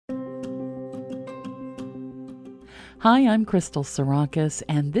Hi, I'm Crystal Sarakis,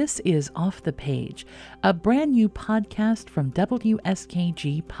 and this is Off the Page, a brand new podcast from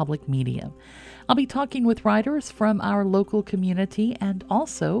WSKG Public Media. I'll be talking with writers from our local community and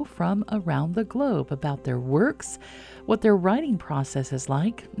also from around the globe about their works, what their writing process is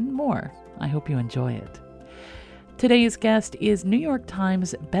like, and more. I hope you enjoy it. Today's guest is New York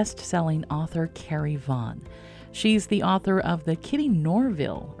Times best-selling author Carrie Vaughn. She's the author of the Kitty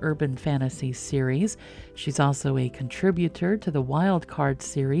Norville urban fantasy series. She's also a contributor to the Wild Card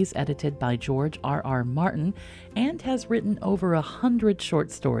series edited by George R.R. Martin and has written over 100 short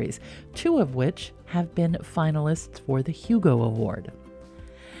stories, 2 of which have been finalists for the Hugo Award.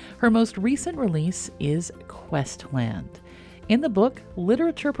 Her most recent release is Questland. In the book,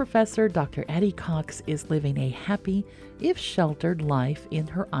 literature professor Dr. Addie Cox is living a happy, if sheltered, life in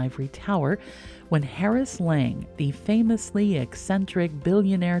her ivory tower when Harris Lang, the famously eccentric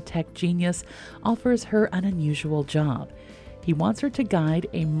billionaire tech genius, offers her an unusual job. He wants her to guide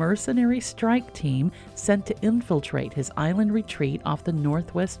a mercenary strike team sent to infiltrate his island retreat off the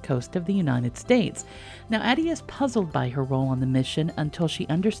northwest coast of the United States. Now, Addie is puzzled by her role on the mission until she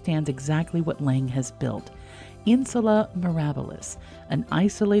understands exactly what Lang has built. Insula Mirabilis, an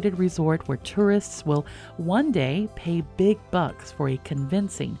isolated resort where tourists will one day pay big bucks for a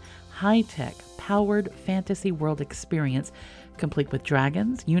convincing, high-tech, powered fantasy world experience, complete with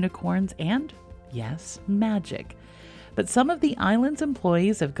dragons, unicorns, and, yes, magic. But some of the island's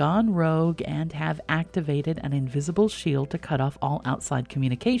employees have gone rogue and have activated an invisible shield to cut off all outside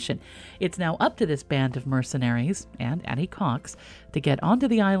communication. It's now up to this band of mercenaries, and Addie Cox, to get onto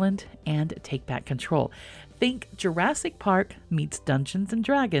the island and take back control. Think Jurassic Park meets Dungeons &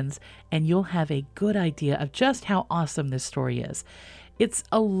 Dragons, and you'll have a good idea of just how awesome this story is. It's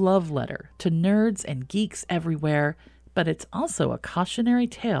a love letter to nerds and geeks everywhere, but it's also a cautionary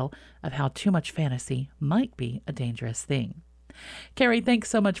tale of how too much fantasy might be a dangerous thing. Carrie,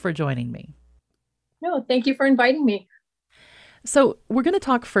 thanks so much for joining me. No, thank you for inviting me. So we're going to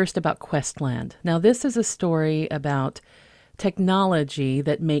talk first about Questland. Now, this is a story about technology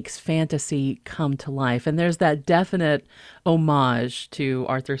that makes fantasy come to life. And there's that definite homage to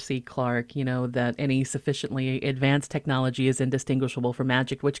Arthur C. Clarke, that any sufficiently advanced technology is indistinguishable from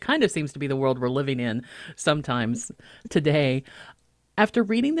magic, which kind of seems to be the world we're living in sometimes today. After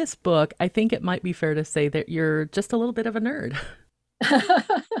reading this book, I think it might be fair to say that you're just a little bit of a nerd.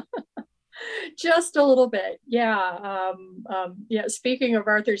 Just a little bit. Yeah. Speaking of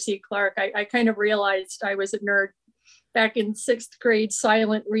Arthur C. Clarke, I kind of realized I was a nerd back in 6th grade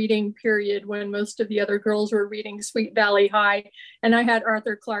silent reading period when most of the other girls were reading Sweet Valley High. And I had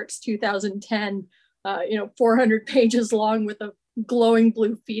Arthur Clarke's 2010, 400 pages long with a glowing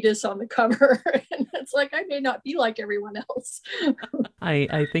blue fetus on the cover. And it's like, I may not be like everyone else.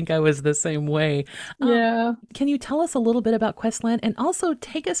 I think I was the same way. Yeah. Can you tell us a little bit about Questland and also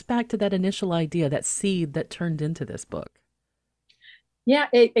take us back to that initial idea, that seed that turned into this book? Yeah,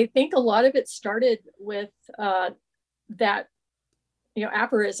 I think a lot of it started with that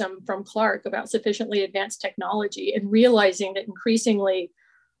aphorism from Clarke about sufficiently advanced technology, and realizing that increasingly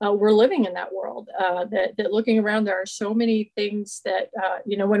we're living in that world, that looking around, there are so many things that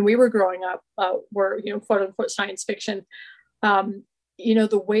when we were growing up were quote unquote science fiction.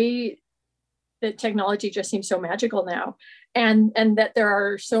 The way that technology just seems so magical now, and that there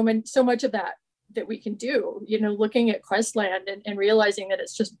are so much of that we can do, looking at Questland and realizing that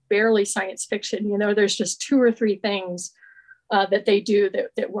it's just barely science fiction. There's just 2 or 3 things that they do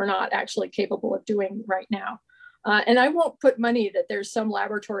that we're not actually capable of doing right now. And I won't put money that there's some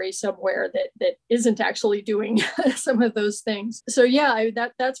laboratory somewhere that isn't actually doing some of those things. So yeah,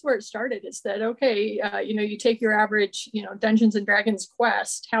 that's where it started. Is that, okay, you take your average, Dungeons and Dragons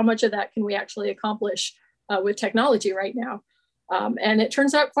quest, how much of that can we actually accomplish with technology right now? And it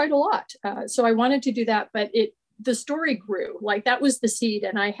turns out quite a lot. So I wanted to do that, but the story grew. Like, that was the seed,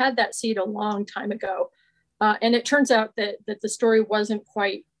 and I had that seed a long time ago. And it turns out that the story wasn't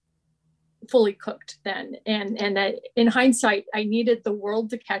quite fully cooked then. And that in hindsight, I needed the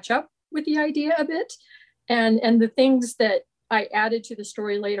world to catch up with the idea a bit. And the things that I added to the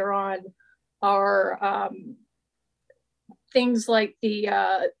story later on are things like the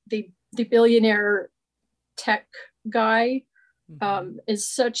billionaire tech guy is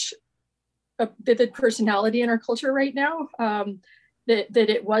such a vivid personality in our culture right now, that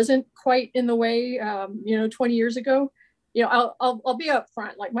it wasn't quite in the way 20 years ago. I'll be up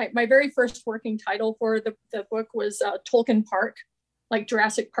front. Like, my very first working title for the book was Tolkien Park, like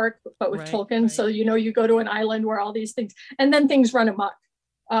Jurassic Park, but with Tolkien. Right. So, you go to an island where all these things, and then things run amok.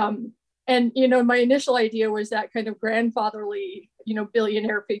 And, my initial idea was that kind of grandfatherly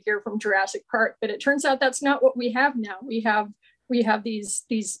billionaire figure from Jurassic Park. But it turns out that's not what we have now. We have these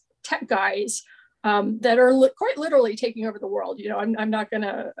tech guys that are quite literally taking over the world. I'm not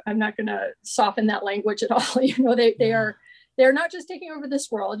gonna soften that language at all. They're not just taking over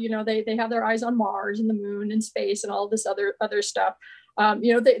this world. They have their eyes on Mars and the moon and space and all this other stuff.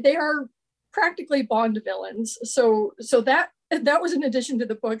 They are practically Bond villains. So that was an addition to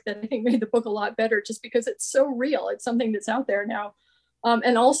the book that I think made the book a lot better, just because it's so real. It's something that's out there now.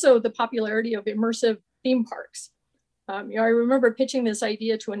 And also the popularity of immersive theme parks. I remember pitching this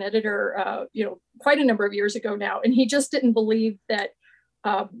idea to an editor, quite a number of years ago now, and he just didn't believe that,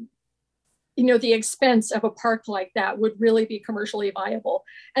 the expense of a park like that would really be commercially viable.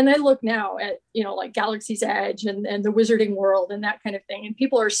 And I look now at, like Galaxy's Edge and the Wizarding World and that kind of thing, and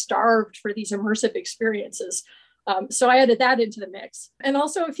people are starved for these immersive experiences. So I added that into the mix, and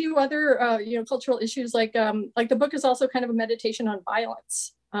also a few other, cultural issues, like the book is also kind of a meditation on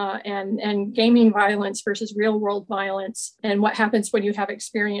violence. And gaming violence versus real world violence, and what happens when you have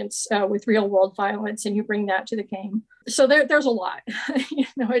experience with real world violence and you bring that to the game. So there's a lot.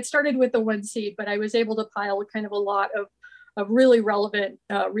 It started with the one seed, but I was able to pile kind of a lot of really relevant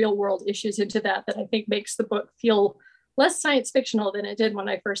real world issues into that I think makes the book feel less science fictional than it did when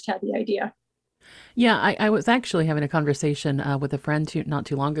I first had the idea. Yeah, I was actually having a conversation with a friend not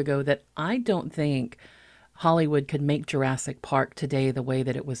too long ago that I don't think Hollywood could make Jurassic Park today the way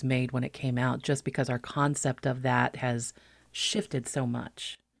that it was made when it came out, just because our concept of that has shifted so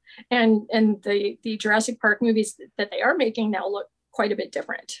much. And the Jurassic Park movies that they are making now look quite a bit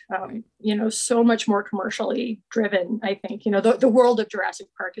different. So much more commercially driven, I think. The world of Jurassic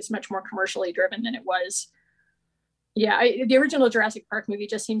Park is much more commercially driven than it was. Yeah, the original Jurassic Park movie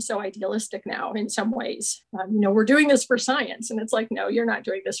just seems so idealistic now in some ways. We're doing this for science. And it's like, no, you're not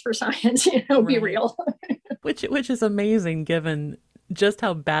doing this for science. Be real. Which is amazing, given just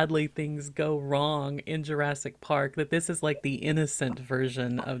how badly things go wrong in Jurassic Park, that this is like the innocent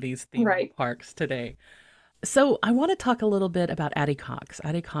version of these theme parks today. So I want to talk a little bit about Addie Cox.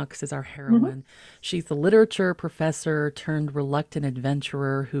 Addie Cox is our heroine. Mm-hmm. She's the literature professor turned reluctant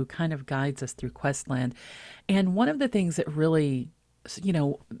adventurer who kind of guides us through Questland. And one of the things that really,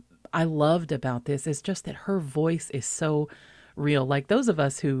 I loved about this is just that her voice is so real. Like those of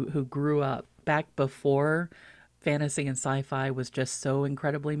us who grew up back before fantasy and sci-fi was just so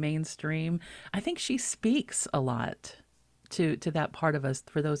incredibly mainstream, I think she speaks a lot to that part of us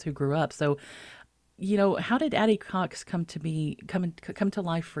for those who grew up. So how did Addie Cox come to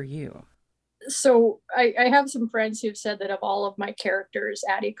life for you? So I have some friends who've said that of all of my characters,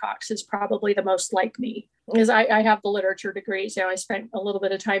 Addie Cox is probably the most like me, because I have the literature degree. So I spent a little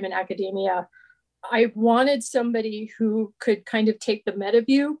bit of time in academia. I wanted somebody who could kind of take the meta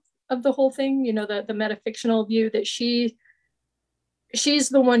view of the whole thing, the metafictional view, that she's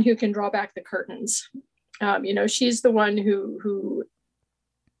the one who can draw back the curtains. She's the one who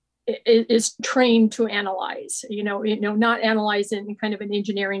is trained to analyze, not analyze in kind of an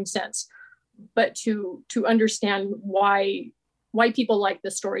engineering sense, but to understand why people like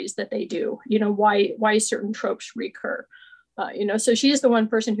the stories that they do, why certain tropes recur. So she's the one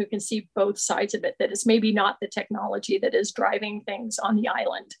person who can see both sides of it, that it's maybe not the technology that is driving things on the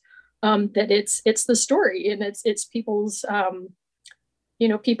island, that it's the story, and it's people's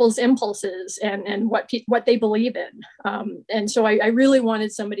people's impulses and what they believe in. And so I really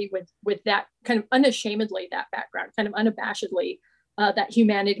wanted somebody with that kind of unashamedly, that background, kind of unabashedly, that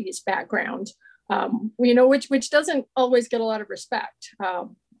humanities background, which doesn't always get a lot of respect.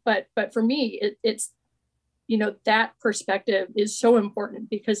 But for me, it's that perspective is so important,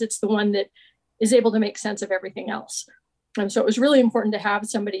 because it's the one that is able to make sense of everything else. And so it was really important to have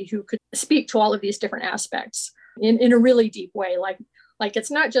somebody who could speak to all of these different aspects in a really deep way. Like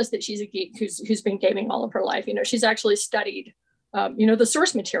it's not just that she's a geek who's been gaming all of her life. She's actually studied, the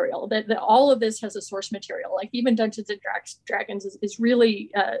source material. That all of this has a source material. Like even Dungeons and Dragons is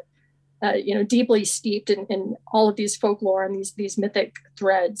really, deeply steeped in all of these folklore and these mythic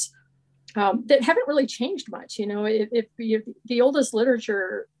threads that haven't really changed much. If the oldest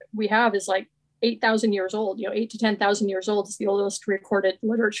literature we have is like 8,000 years old. 8 to 10,000 years old is the oldest recorded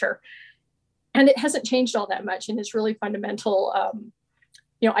literature, and it hasn't changed all that much. And it's really fundamental.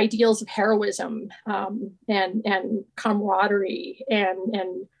 Ideals of heroism and camaraderie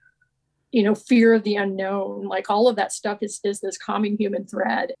and fear of the unknown, like all of that stuff is this common human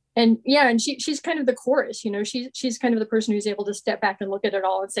thread. And she's kind of the chorus. She's kind of the person who's able to step back and look at it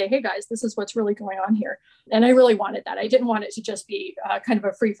all and say, hey guys, this is what's really going on here. And I really wanted that. I didn't want it to just be kind of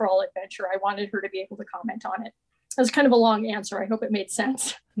a free-for-all adventure. I wanted her to be able to comment on it. That's kind of a long answer. I hope it made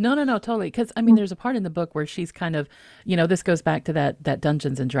sense. No, no, no, totally. Because I mean, there's a part in the book where she's kind of, this goes back to that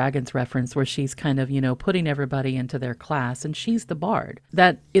Dungeons and Dragons reference where she's kind of, putting everybody into their class, and she's the bard.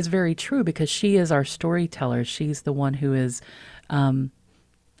 That is very true because she is our storyteller. She's the one who is,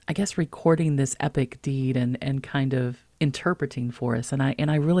 I guess, recording this epic deed and kind of interpreting for us. And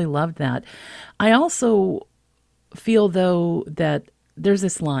I really loved that. I also feel though that there's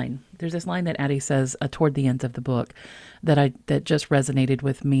this line that Addie says toward the end of the book that just resonated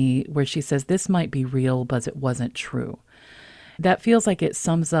with me, where she says, "This might be real, but it wasn't true." That feels like it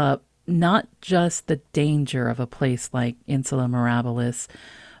sums up not just the danger of a place like Insula Mirabilis,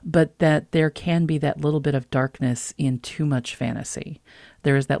 but that there can be that little bit of darkness in too much fantasy.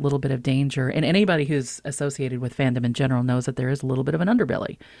 There is that little bit of danger, and anybody who's associated with fandom in general knows that there is a little bit of an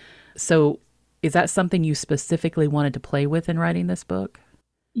underbelly. So is that something you specifically wanted to play with in writing this book?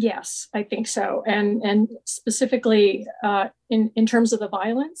 Yes, I think so. And specifically in terms of the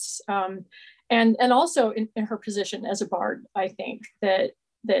violence, and also in her position as a bard, I think that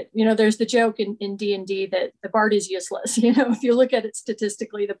there's the joke in D&D that the bard is useless. If you look at it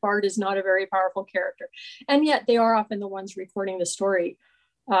statistically, the bard is not a very powerful character, and yet they are often the ones recording the story.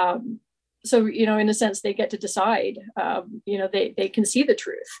 So, in a sense, they get to decide, they can see the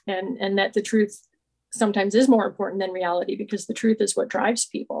truth, and that the truth sometimes is more important than reality, because the truth is what drives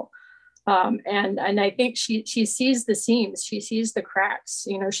people. And I think she sees the seams, she sees the cracks,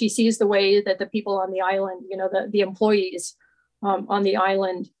 she sees the way that the people on the island, the employees on the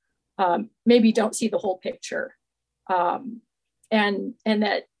island maybe don't see the whole picture. And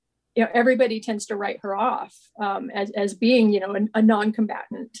that, everybody tends to write her off as being, a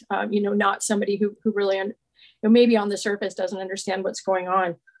non-combatant, not somebody who really, maybe on the surface doesn't understand what's going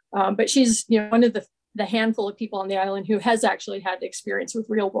on. But she's, one of the handful of people on the island who has actually had experience with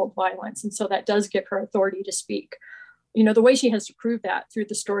real world violence. And so that does give her authority to speak. The way she has to prove that through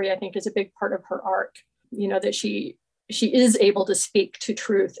the story, I think, is a big part of her arc, that she is able to speak to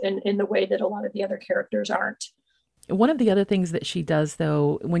truth in the way that a lot of the other characters aren't. One of the other things that she does,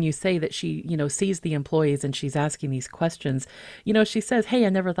 though, when you say that she, sees the employees and she's asking these questions, she says, "Hey, I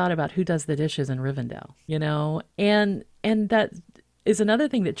never thought about who does the dishes in Rivendell," and that is another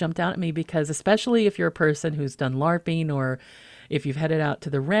thing that jumped out at me, because especially if you're a person who's done LARPing, or if you've headed out to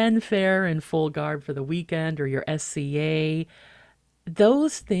the Ren Fair in full garb for the weekend, or your SCA,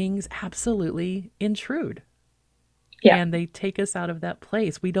 those things absolutely intrude. Yeah. And they take us out of that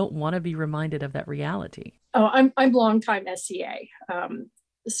place. We don't want to be reminded of that reality. Oh, I'm longtime SCA.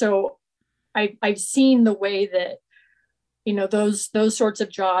 So I've seen the way that, those sorts of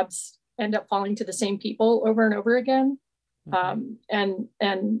jobs end up falling to the same people over and over again. And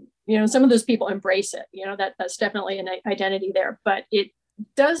some of those people embrace it, that's definitely an identity there, but it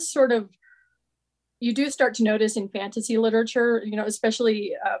does sort of, you do start to notice in fantasy literature,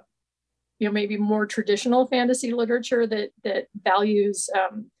 especially, maybe more traditional fantasy literature that values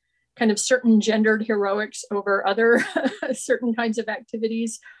kind of certain gendered heroics over other certain kinds of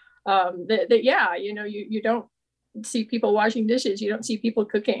activities. You don't see people washing dishes. You don't see people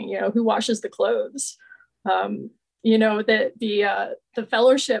cooking. Who washes the clothes? The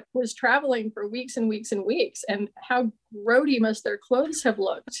fellowship was traveling for weeks and weeks and weeks, and how grody must their clothes have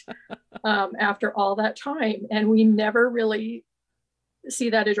looked after all that time. And we never really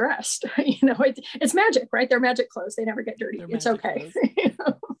see that addressed. It's magic, right? They're magic clothes. They never get dirty. It's okay.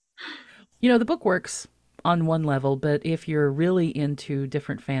 The book works on one level, but if you're really into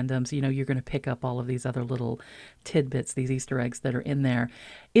different fandoms, you're going to pick up all of these other little tidbits, these Easter eggs that are in there.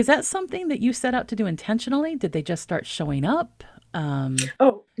 Is that something that you set out to do intentionally? Did they just start showing up?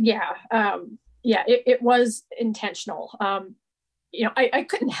 Oh, yeah. It was intentional. I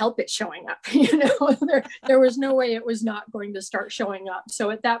couldn't help it showing up. There was no way it was not going to start showing up.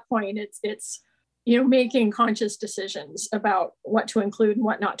 So at that point, it's making conscious decisions about what to include and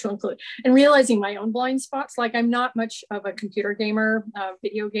what not to include, and realizing my own blind spots. Like, I'm not much of a computer gamer,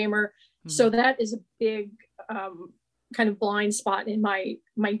 video gamer. So that is a big kind of blind spot in my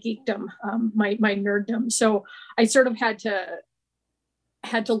geekdom, my nerddom. So I sort of had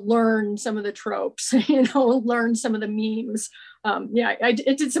to learn some of the tropes, learn some of the memes. I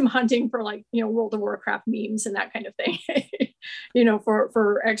did some hunting for World of Warcraft memes and that kind of thing,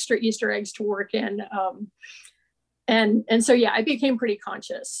 for extra Easter eggs to work in. And so, I became pretty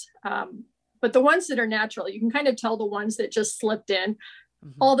conscious. But the ones that are natural, you can kind of tell the ones that just slipped in.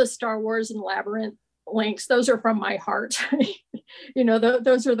 All the Star Wars and Labyrinth links, those are from my heart.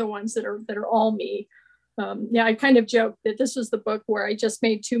 Those are the ones that are all me. Yeah, I kind of joked that this was the book where I just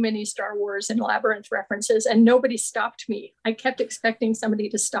made too many Star Wars and Labyrinth references and nobody stopped me. I kept expecting somebody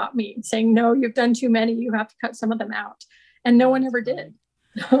to stop me saying, no, you've done too many. You have to cut some of them out. And no one ever did.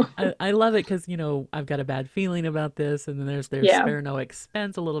 I love it because, I've got a bad feeling about this. And then there's Yeah. spare no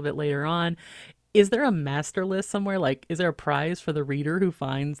expense a little bit later on. Is there a master list somewhere? Like, is there a prize for the reader who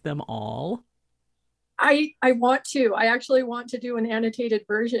finds them all? I want to. I actually want to do an annotated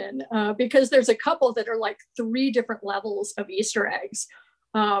version because there's a couple that are like 3 different levels of Easter eggs.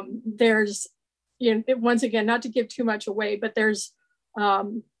 There's, once again, not to give too much away, but there's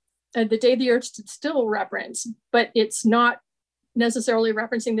the Day the Earth Stood Still reference, but it's not necessarily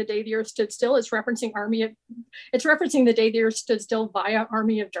referencing the Day the Earth Stood Still. It's referencing the Day the Earth Stood Still via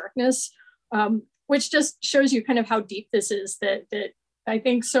Army of Darkness, which just shows you kind of how deep this is. That I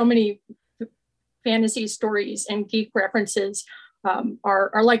think so many fantasy stories and geek references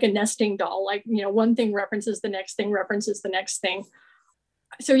are like a nesting doll. Like, one thing references the next thing, references the next thing.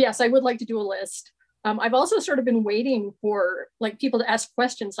 So yes, I would like to do a list. I've also sort of been waiting for like people to ask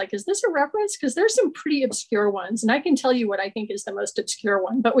questions like, is this a reference? Because there's some pretty obscure ones. And I can tell you what I think is the most obscure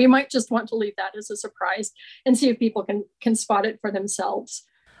one, but we might just want to leave that as a surprise and see if people can spot it for themselves.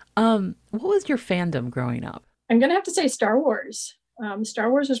 What was your fandom growing up? I'm going to have to say Star Wars. Star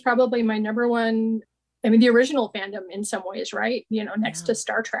Wars was probably my number one. I mean, the original fandom in some ways, right? Next to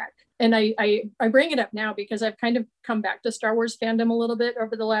Star Trek. And I bring it up now because I've kind of come back to Star Wars fandom a little bit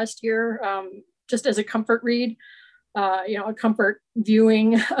over the last year, just as a comfort read, a comfort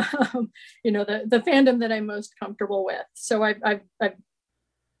viewing, the fandom that I'm most comfortable with. So I've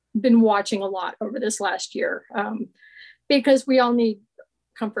been watching a lot over this last year because we all need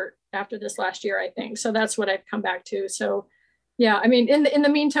comfort after this last year, I think. So that's what I've come back to. So yeah, I mean, in the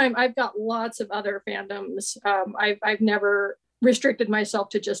meantime, I've got lots of other fandoms. I've never restricted myself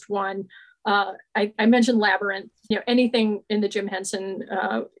to just one. I mentioned Labyrinth. Anything in the Jim Henson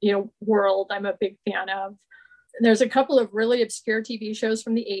world, I'm a big fan of. There's a couple of really obscure TV shows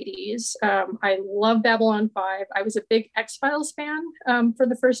from the 80s. I love Babylon 5. I was a big X-Files fan for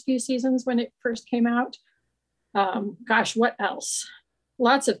the first few seasons when it first came out. Gosh, what else?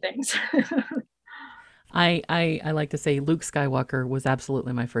 Lots of things. I like to say Luke Skywalker was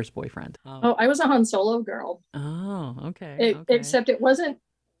absolutely my first boyfriend. Oh, I was a Han Solo girl. Oh, okay. Except it wasn't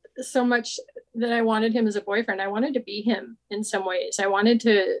so much that I wanted him as a boyfriend. I wanted to be him in some ways. I wanted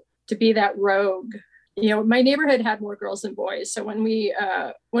to be that rogue. My neighborhood had more girls than boys. So when we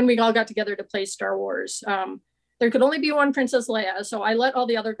all got together to play Star Wars, there could only be one Princess Leia. So I let all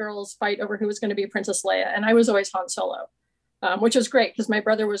the other girls fight over who was going to be Princess Leia. And I was always Han Solo. Which was great because my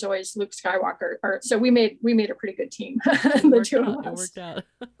brother was always Luke Skywalker. So we made a pretty good team. The two of us. It worked out.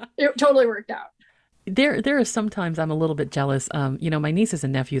 It totally worked out. There are sometimes I'm a little bit jealous. My nieces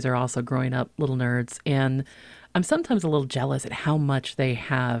and nephews are also growing up little nerds, and I'm sometimes a little jealous at how much they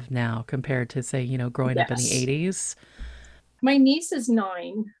have now compared to, say, growing up in the 80s. My niece is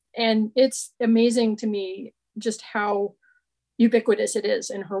 9, and it's amazing to me just how ubiquitous it is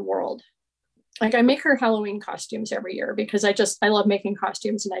in her world. Like, I make her Halloween costumes every year because I love making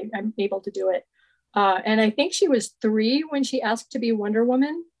costumes, and I'm able to do it. And I think she was 3 when she asked to be Wonder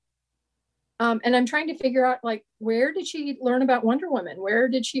Woman. And I'm trying to figure out, like, where did she learn about Wonder Woman? Where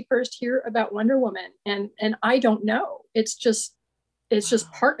did she first hear about Wonder Woman? And I don't know. It's just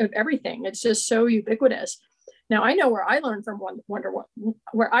part of everything. It's just so ubiquitous. Now, I know where I learned from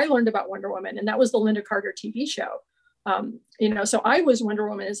where I learned about Wonder Woman, and that was the Linda Carter TV show. So I was Wonder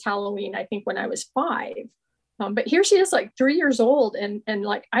Woman as Halloween, I think, when I was 5. But here she is, like 3 years old, and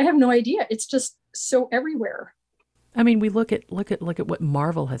like, I have no idea. It's just so everywhere. I mean, we look at what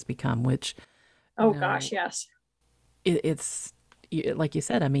Marvel has become, which, gosh, yes, it's like you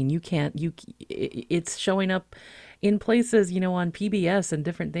said. I mean, it's showing up in places, on PBS and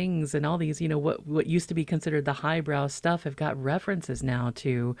different things, and all these, what used to be considered the highbrow stuff have got references now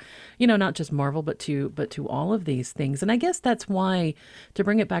to, not just Marvel, but to all of these things. And I guess that's why, to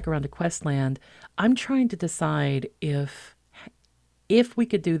bring it back around to Questland, I'm trying to decide if we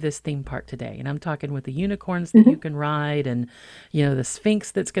could do this theme park today, and I'm talking with the unicorns that you can ride, and the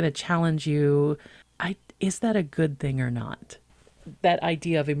Sphinx that's going to challenge you. Is that a good thing or not? That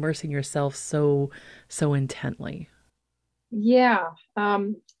idea of immersing yourself so intently. Yeah.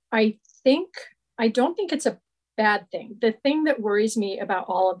 I don't think it's a bad thing. The thing that worries me about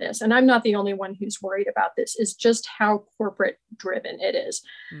all of this, and I'm not the only one who's worried about this, is just how corporate driven it is.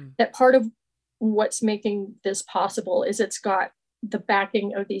 That part of what's making this possible is it's got the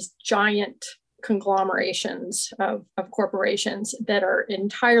backing of these giant conglomerations of corporations that are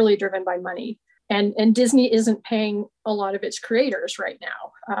entirely driven by money. And Disney isn't paying a lot of its creators right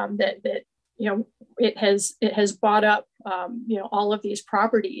now. That it has bought up, all of these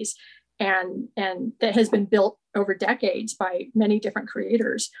properties, and that has been built over decades by many different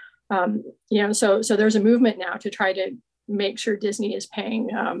creators. So there's a movement now to try to make sure Disney is paying,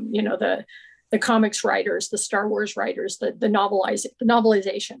 the comics writers, the Star Wars writers, the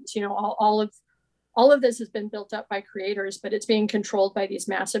novelizations. All of this has been built up by creators, but it's being controlled by these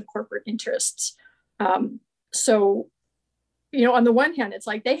massive corporate interests. So on the one hand, it's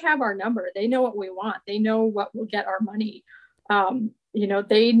like they have our number. They know what we want. They know what will get our money.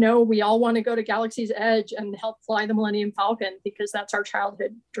 They know we all want to go to Galaxy's Edge and help fly the Millennium Falcon because that's our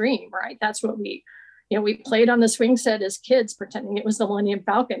childhood dream, right? That's what we played on the swing set as kids, pretending it was the Millennium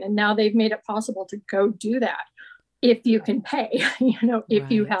Falcon. And now they've made it possible to go do that if you can pay, if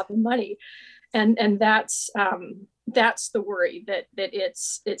you have the money. And that's the worry, that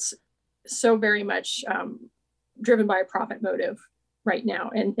it's so very much driven by a profit motive right now.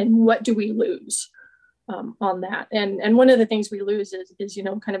 And what do we lose on that? And one of the things we lose is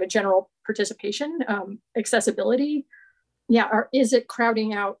kind of a general participation, accessibility. Yeah. Or is it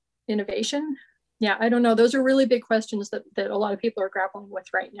crowding out innovation? Yeah, I don't know. Those are really big questions that a lot of people are grappling with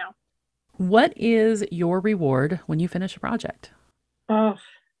right now. What is your reward when you finish a project? Oh,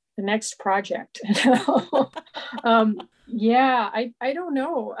 the next project. I don't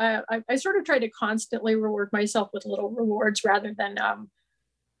know. I sort of try to constantly reward myself with little rewards rather than,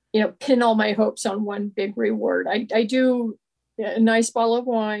 pin all my hopes on one big reward. I do a nice bottle of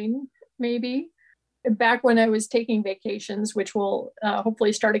wine, maybe. Back when I was taking vacations, which will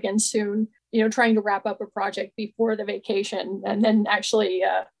hopefully start again soon, trying to wrap up a project before the vacation and then actually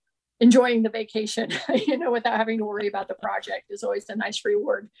enjoying the vacation, without having to worry about the project is always a nice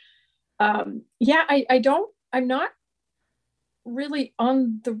reward. I'm not really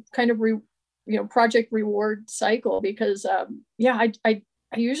on the kind of, project reward cycle because,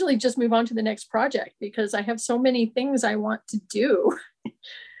 I usually just move on to the next project because I have so many things I want to do.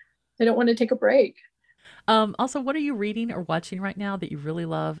 I don't want to take a break. Also, what are you reading or watching right now that you really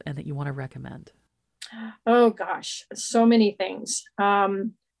love and that you want to recommend? Oh gosh, so many things.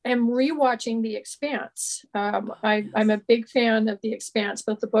 I'm rewatching The Expanse. I'm a big fan of The Expanse,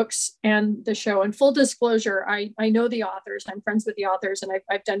 both the books and the show. And full disclosure, I know the authors. I'm friends with the authors, and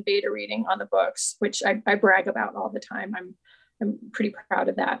I've done beta reading on the books, which I brag about all the time. I'm pretty proud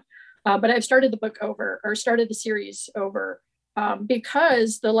of that. But I've started the series over.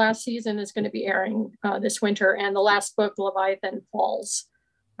 Because the last season is going to be airing this winter, and the last book, Leviathan Falls,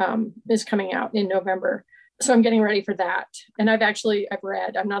 is coming out in November. So I'm getting ready for that. And I've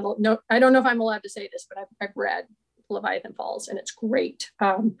read. I don't know if I'm allowed to say this, but I've read Leviathan Falls, and it's great.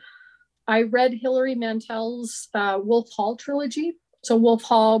 I read Hilary Mantel's Wolf Hall trilogy. So Wolf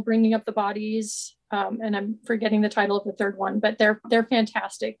Hall, Bringing Up the Bodies, and I'm forgetting the title of the third one, but they're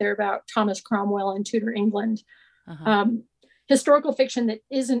fantastic. They're about Thomas Cromwell in Tudor England. Uh-huh. Historical fiction that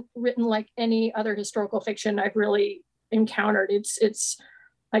isn't written like any other historical fiction I've really encountered. It's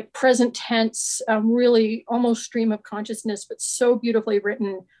like present tense, really almost stream of consciousness, but so beautifully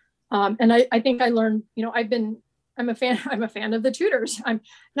written. And I think I learned, I'm a fan of the Tudors. I'm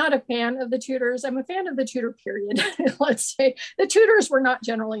not a fan of the Tudors. I'm a fan of the Tudor period. Let's say the Tudors were not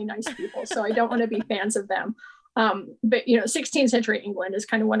generally nice people, so I don't want to be fans of them. But 16th century England is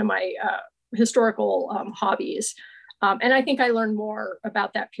kind of one of my historical hobbies. And I think I learned more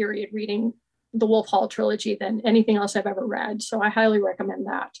about that period reading the Wolf Hall trilogy than anything else I've ever read. So I highly recommend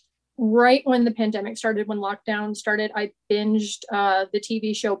that. Right when the pandemic started, when lockdown started, I binged the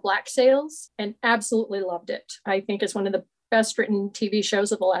TV show Black Sails and absolutely loved it. I think it's one of the best written TV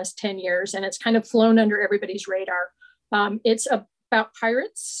shows of the last 10 years, and it's kind of flown under everybody's radar. It's about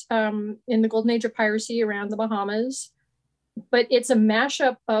pirates in the golden age of piracy around the Bahamas. But it's a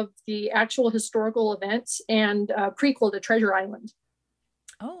mashup of the actual historical events and prequel to Treasure Island.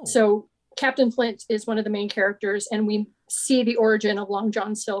 Oh. So Captain Flint is one of the main characters, and we see the origin of Long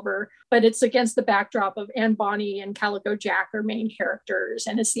John Silver, but it's against the backdrop of Anne Bonny and Calico Jack are main characters,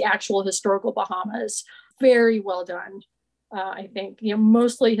 and it's the actual historical Bahamas. Very well done, I think.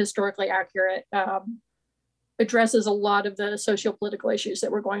 Mostly historically accurate. Addresses a lot of the socio-political issues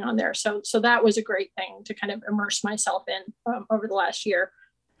that were going on there. So that was a great thing to kind of immerse myself in over the last year.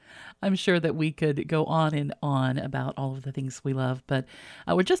 I'm sure that we could go on and on about all of the things we love, but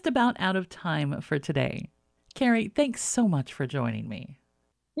we're just about out of time for today. Carrie, thanks so much for joining me.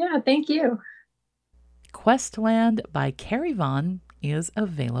 Yeah, thank you. Questland by Carrie Vaughn is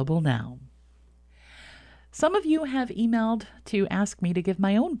available now. Some of you have emailed to ask me to give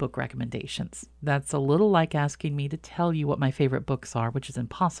my own book recommendations. That's a little like asking me to tell you what my favorite books are, which is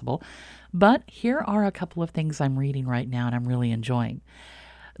impossible. But here are a couple of things I'm reading right now and I'm really enjoying.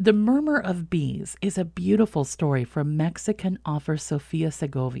 The Murmur of Bees is a beautiful story from Mexican author Sofia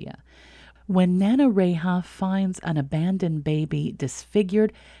Segovia. When Nana Reja finds an abandoned baby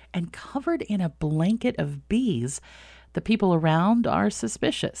disfigured and covered in a blanket of bees, the people around are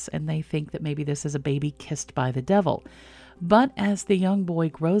suspicious and they think that maybe this is a baby kissed by the devil. But as the young boy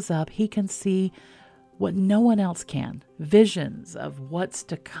grows up, he can see what no one else can, visions of what's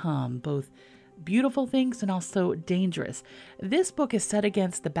to come, both beautiful things and also dangerous. This book is set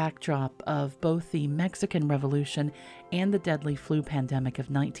against the backdrop of both the Mexican Revolution and the deadly flu pandemic of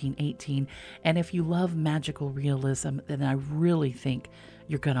 1918. And if you love magical realism, then I really think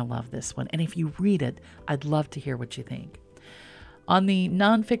you're going to love this one. And if you read it, I'd love to hear what you think. On the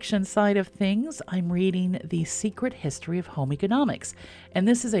nonfiction side of things, I'm reading The Secret History of Home Economics. And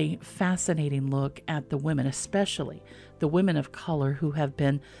this is a fascinating look at the women, especially the women of color who have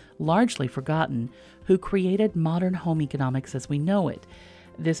been largely forgotten, who created modern home economics as we know it.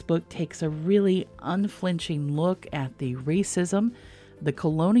 This book takes a really unflinching look at the racism, the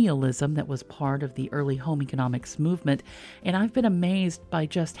colonialism that was part of the early home economics movement, and I've been amazed by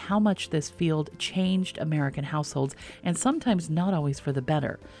just how much this field changed American households, and sometimes not always for the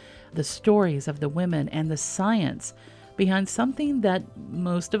better. The stories of the women and the science behind something that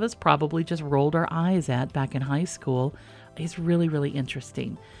most of us probably just rolled our eyes at back in high school is really, really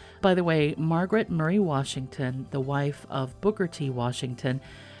interesting. By the way, Margaret Murray Washington, the wife of Booker T. Washington,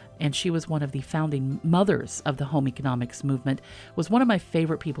 and she was one of the founding mothers of the home economics movement, was one of my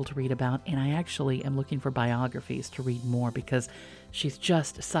favorite people to read about, and I actually am looking for biographies to read more because she's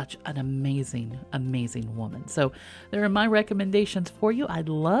just such an amazing, amazing woman. So there are my recommendations for you. I'd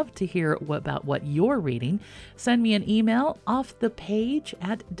love to hear about what you're reading. Send me an email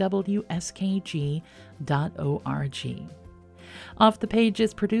offthepage@wskg.org. Off the Page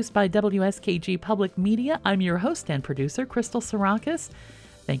is produced by WSKG Public Media. I'm your host and producer, Crystal Sarakas.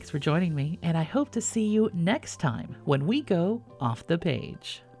 Thanks for joining me, and I hope to see you next time when we go off the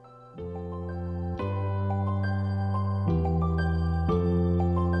page.